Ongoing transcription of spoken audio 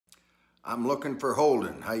I'm looking for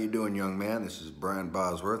Holden. How you doing, young man? This is Brian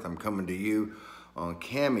Bosworth. I'm coming to you on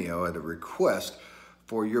Cameo at a request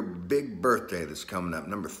for your big birthday that's coming up,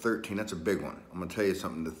 number 13. That's a big one. I'm gonna tell you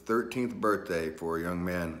something. The 13th birthday for a young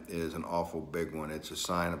man is an awful big one. It's a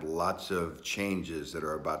sign of lots of changes that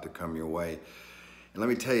are about to come your way. And let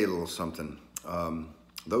me tell you a little something.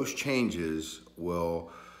 Those changes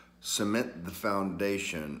will cement the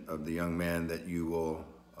foundation of the young man that you will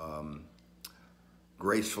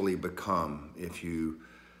gracefully become if you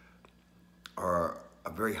are a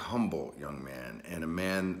very humble young man and a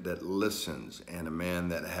man that listens and a man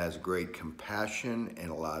that has great compassion and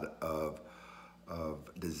a lot of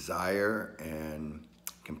desire and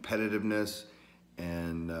competitiveness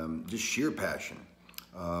and just sheer passion.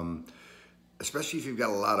 Especially if you've got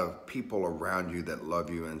a lot of people around you that love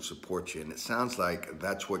you and support you. And it sounds like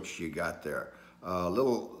that's what you got there.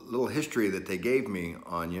 Little history that they gave me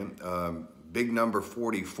on you. Big number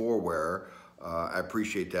 44 wearer. I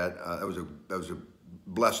appreciate that. That was a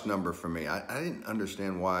blessed number for me. I didn't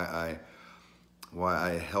understand why I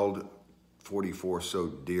held 44 so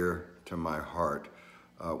dear to my heart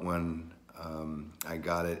when I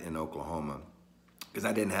got it in Oklahoma. Because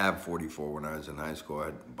I didn't have 44 when I was in high school. I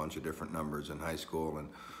had a bunch of different numbers in high school and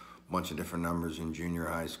a bunch of different numbers in junior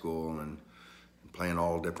high school and playing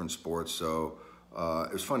all different sports. So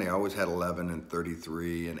it was funny. I always had 11 and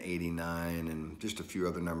 33 and 89 and just a few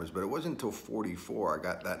other numbers. But it wasn't until 44 I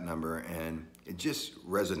got that number, and it just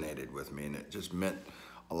resonated with me, and it just meant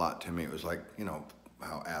a lot to me. It was like, you know,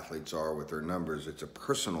 how athletes are with their numbers. It's a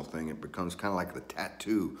personal thing. It becomes kind of like the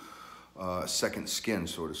tattoo, second skin,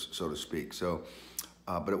 so to speak. So.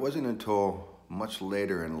 But it wasn't until much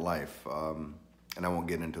later in life, and I won't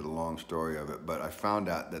get into the long story of it, but I found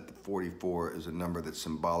out that the 44 is a number that's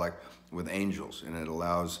symbolic with angels, and it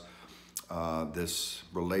allows this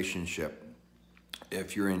relationship,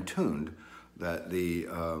 if you're in tuned, that the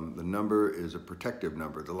number is a protective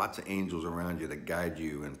number. There are lots of angels around you that guide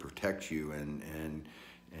you and protect you and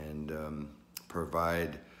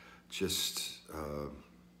provide just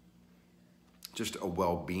a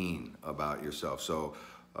well-being about yourself. So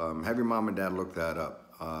have your mom and dad look that up.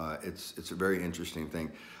 It's a very interesting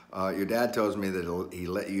thing. Your dad tells me that he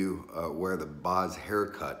let you wear the Boz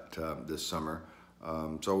haircut this summer.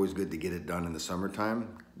 It's always good to get it done in the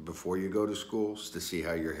summertime before you go to school to see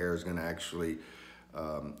how your hair is going to actually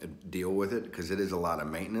deal with it, because it is a lot of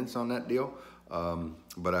maintenance on that deal.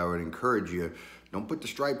 But I would encourage you, don't put the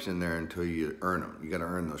stripes in there until you earn them. You got to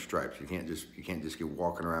earn those stripes. You can't just get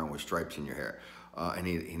walking around with stripes in your hair. And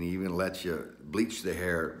he even lets you bleach the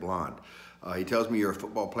hair blonde. He tells me you're a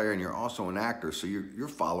football player and you're also an actor, so you're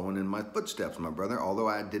following in my footsteps, my brother. Although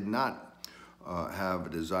I did not have a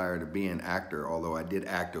desire to be an actor, although I did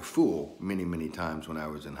act a fool many times when I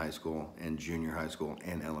was in high school and junior high school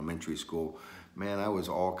and elementary school. Man, I was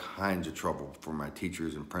all kinds of trouble for my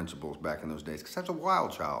teachers and principals back in those days, because I was a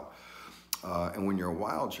wild child. And when you're a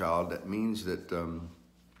wild child, that means that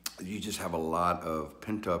you just have a lot of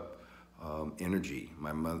pent-up energy.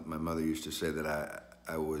 My mother used to say that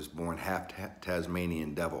I was born half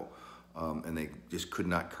Tasmanian devil, and they just could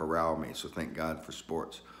not corral me, so thank God for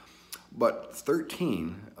sports. But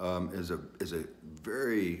 13 is a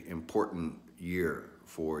very important year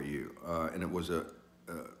for you, and it was a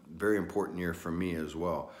very important year for me as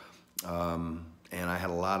well. And I had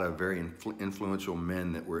a lot of very influential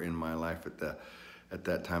men that were in my life at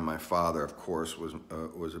that time. My father, of course, was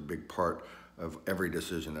a big part of every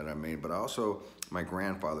decision that I made. But also, my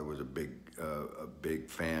grandfather was a big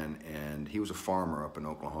fan, and he was a farmer up in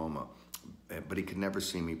Oklahoma. But he could never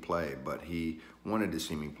see me play, but he wanted to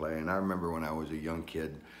see me play. And I remember when I was a young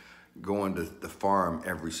kid going to the farm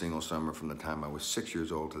every single summer from the time I was 6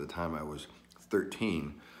 years old to the time I was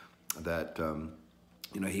 13, that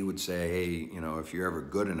you know, he would say, hey, you know, if you're ever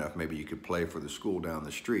good enough, maybe you could play for the school down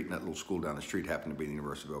the street. And that little school down the street happened to be the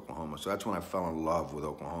University of Oklahoma. So that's when I fell in love with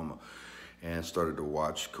Oklahoma and started to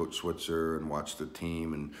watch Coach Switzer and watch the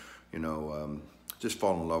team and, you know, just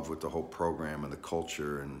fall in love with the whole program and the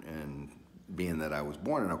culture. And being that I was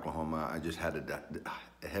born in Oklahoma, I just had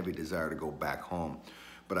a heavy desire to go back home.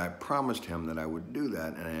 But I promised him that I would do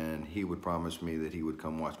that, and he would promise me that he would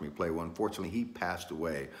come watch me play. Well, unfortunately, he passed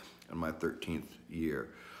away in my 13th year.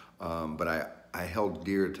 But I held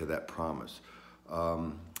dear to that promise.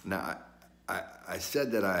 Now, I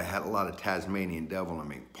said that I had a lot of Tasmanian devil in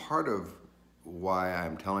me. Part of why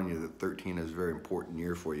I'm telling you that 13 is a very important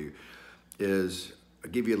year for you is,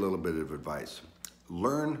 I'll give you a little bit of advice.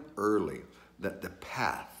 Learn early that the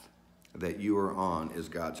path that you are on is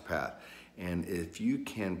God's path. And if you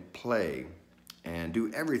can play and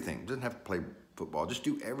do everything, doesn't have to play football, just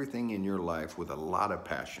do everything in your life with a lot of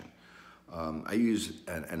passion, I use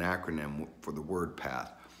an acronym for the word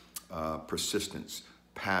PATH: persistence,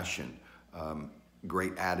 passion,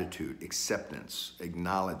 great attitude, acceptance,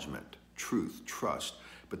 acknowledgement, truth, trust.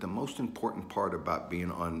 But the most important part about being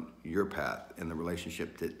on your path and the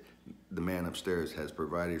relationship that the man upstairs has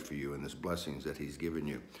provided for you and this blessings that he's given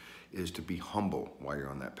you is to be humble while you're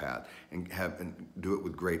on that path and do it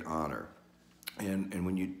with great honor. And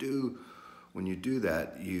when you do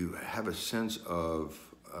that, you have a sense of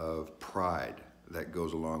pride that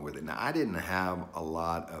goes along with it. Now, I didn't have a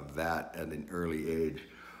lot of that at an early age,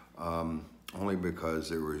 only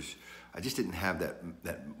because I just didn't have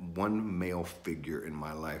that one male figure in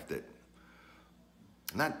my life that,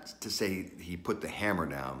 not to say he put the hammer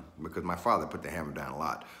down, because my father put the hammer down a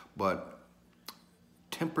lot, but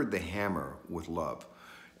tempered the hammer with love.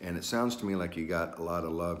 And it sounds to me like you got a lot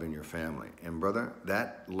of love in your family. And brother,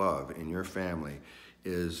 that love in your family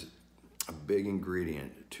is a big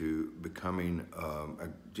ingredient to becoming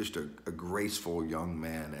just a graceful young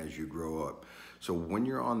man as you grow up. So when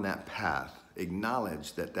you're on that path,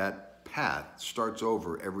 acknowledge that that path starts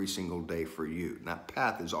over every single day for you. That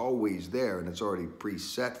path is always there and it's already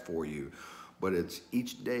preset for you, but it's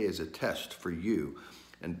each day is a test for you,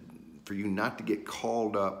 and for you not to get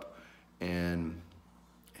called up and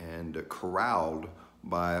corralled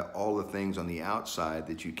by all the things on the outside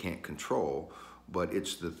that you can't control, but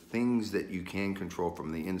it's the things that you can control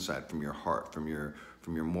from the inside, from your heart, from your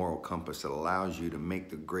moral compass, that allows you to make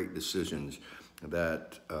the great decisions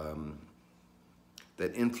that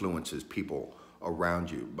that influences people around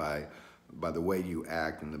you by the way you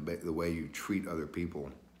act and the way you treat other people.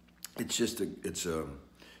 It's just it's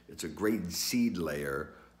a great seed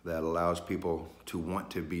layer that allows people to want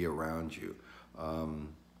to be around you. I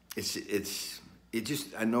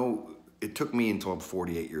know it took me until I'm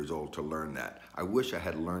 48 years old to learn that. I wish I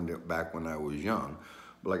had learned it back when I was young,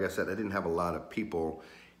 but like I said, I didn't have a lot of people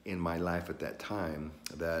in my life at that time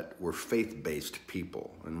that were faith-based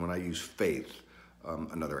people. And when I use faith,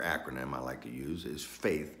 another acronym I like to use is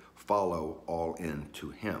faith, follow all in to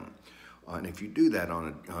him. And if you do that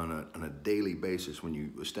on a daily basis, when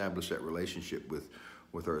you establish that relationship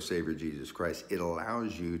with our Savior Jesus Christ, it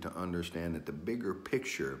allows you to understand that the bigger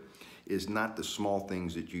picture is not the small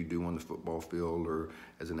things that you do on the football field or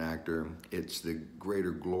as an actor. It's the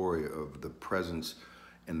greater glory of the presence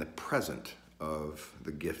and the present of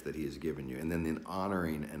the gift that he has given you. And then in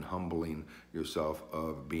honoring and humbling yourself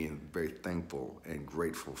of being very thankful and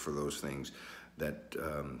grateful for those things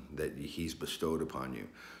that he's bestowed upon you.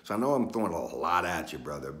 So I know I'm throwing a lot at you,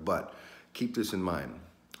 brother, but keep this in mind.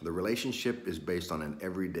 The relationship is based on an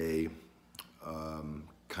everyday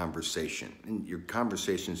conversation. And your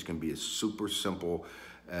conversations can be as super simple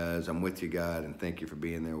as, I'm with you, God, and thank you for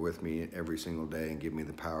being there with me every single day and give me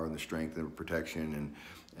the power and the strength and the protection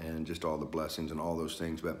and just all the blessings and all those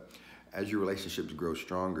things. But as your relationships grow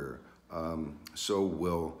stronger, so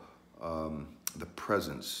will the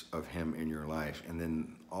presence of him in your life. And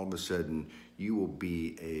then all of a sudden you will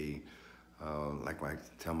be like I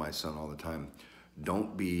tell my son all the time,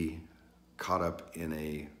 don't be caught up in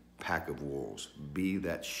a pack of wolves. Be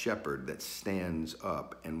that shepherd that stands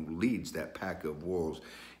up and leads that pack of wolves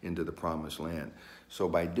into the promised land. So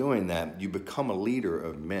by doing that, you become a leader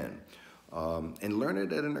of men. And learn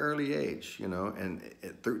it at an early age, you know, and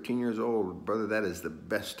at 13 years old, brother, that is the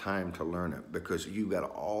best time to learn it, because you got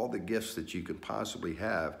all the gifts that you could possibly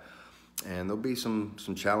have. And there'll be some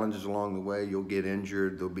challenges along the way. You'll get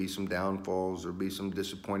injured. There'll be some downfalls. There'll be some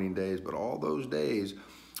disappointing days. But all those days,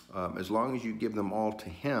 as long as you give them all to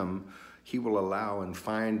him, he will allow and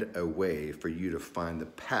find a way for you to find the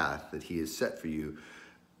path that he has set for you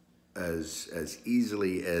as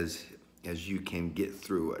easily as you can get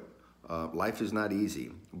through it. Life is not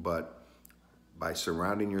easy, but by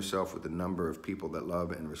surrounding yourself with a number of people that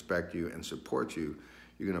love and respect you and support you,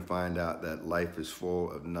 you're going to find out that life is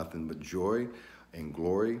full of nothing but joy and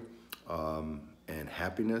glory and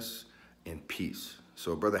happiness and peace.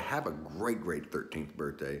 So, brother, have a great, great 13th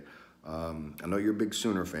birthday. I know you're a big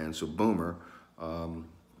Sooner fan, so Boomer,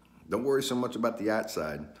 don't worry so much about the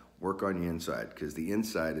outside. Work on the inside, because the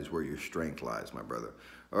inside is where your strength lies, my brother.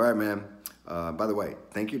 All right, man. By the way,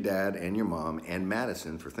 thank your dad and your mom and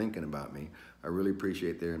Madison for thinking about me. I really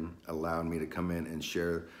appreciate them allowing me to come in and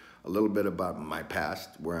share a little bit about my past,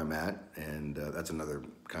 where I'm at, and that's another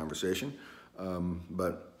conversation.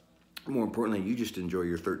 But more importantly, you just enjoy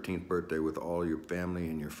your 13th birthday with all your family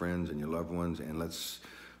and your friends and your loved ones, and let's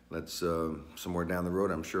somewhere down the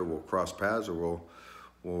road, I'm sure we'll cross paths, or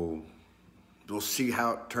we'll see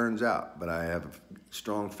how it turns out. But I have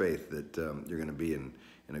strong faith that you're going to be in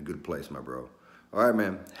a good place, my bro. All right,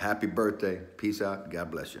 man. Happy birthday. Peace out.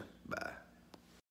 God bless you. Bye.